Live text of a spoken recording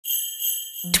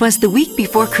'Twas the week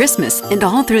before Christmas, and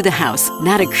all through the house,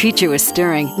 not a creature was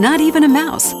stirring, not even a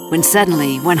mouse, when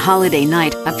suddenly, one holiday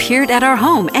night, appeared at our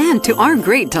home, and, to our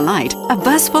great delight, a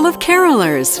bus full of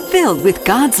carolers, filled with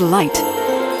God's light.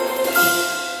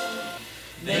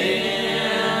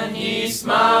 Then he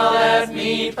smiled at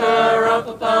me,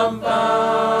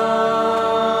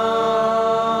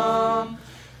 pa-rum-pa-pum-pum,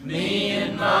 me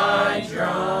and my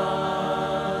drum.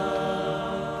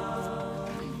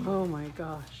 Oh my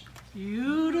gosh.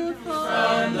 Beautiful.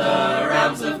 From the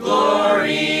realms of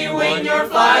glory, wing your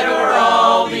flight o'er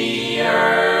all the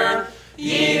earth.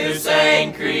 Ye who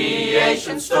sang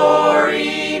creation's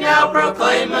story, now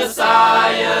proclaim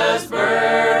Messiah's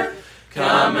birth.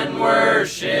 Come and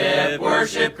worship,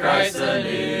 worship Christ the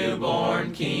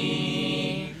newborn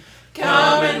King.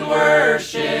 Come and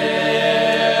worship,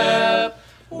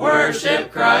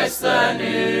 worship Christ the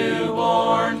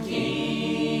newborn King.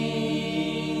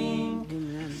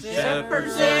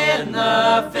 Shepherds in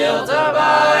the fields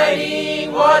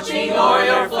abiding, watching o'er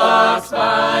your flocks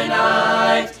by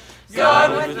night.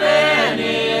 God with man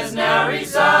is now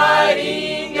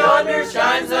residing, yonder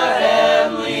shines the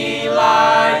heavenly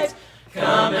light.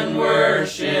 Come and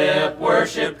worship,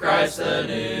 worship Christ the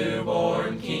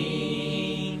newborn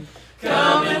King.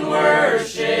 Come and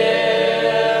worship,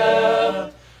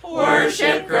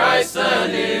 worship Christ the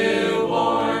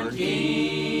newborn King.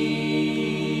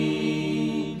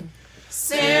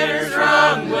 Sinners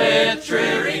wrung with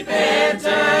true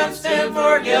repentance, doomed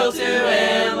for guilt to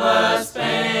endless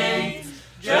pain.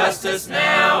 Justice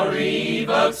now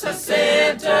revokes the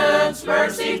sentence,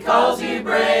 mercy calls you,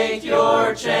 break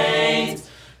your chains.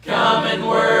 Come and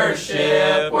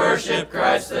worship, worship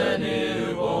Christ the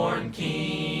newborn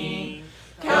King.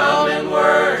 Come and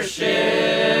worship,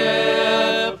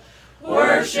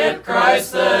 worship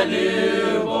Christ the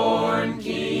newborn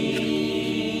King.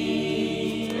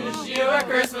 Wish you a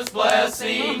Christmas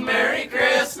blessing, Merry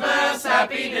Christmas,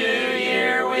 Happy New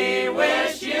Year. We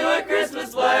wish you a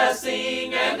Christmas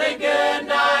blessing and a good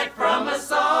night from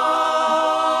us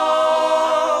all.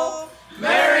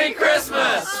 Merry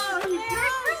Christmas!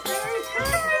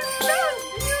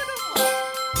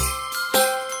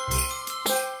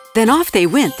 Then off they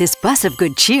went, this bus of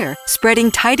good cheer, spreading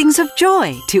tidings of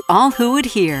joy to all who would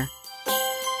hear.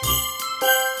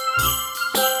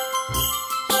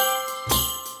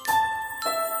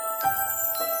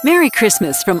 Merry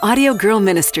Christmas from AudioGirl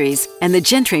Ministries and the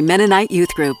Gentry Mennonite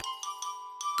Youth Group.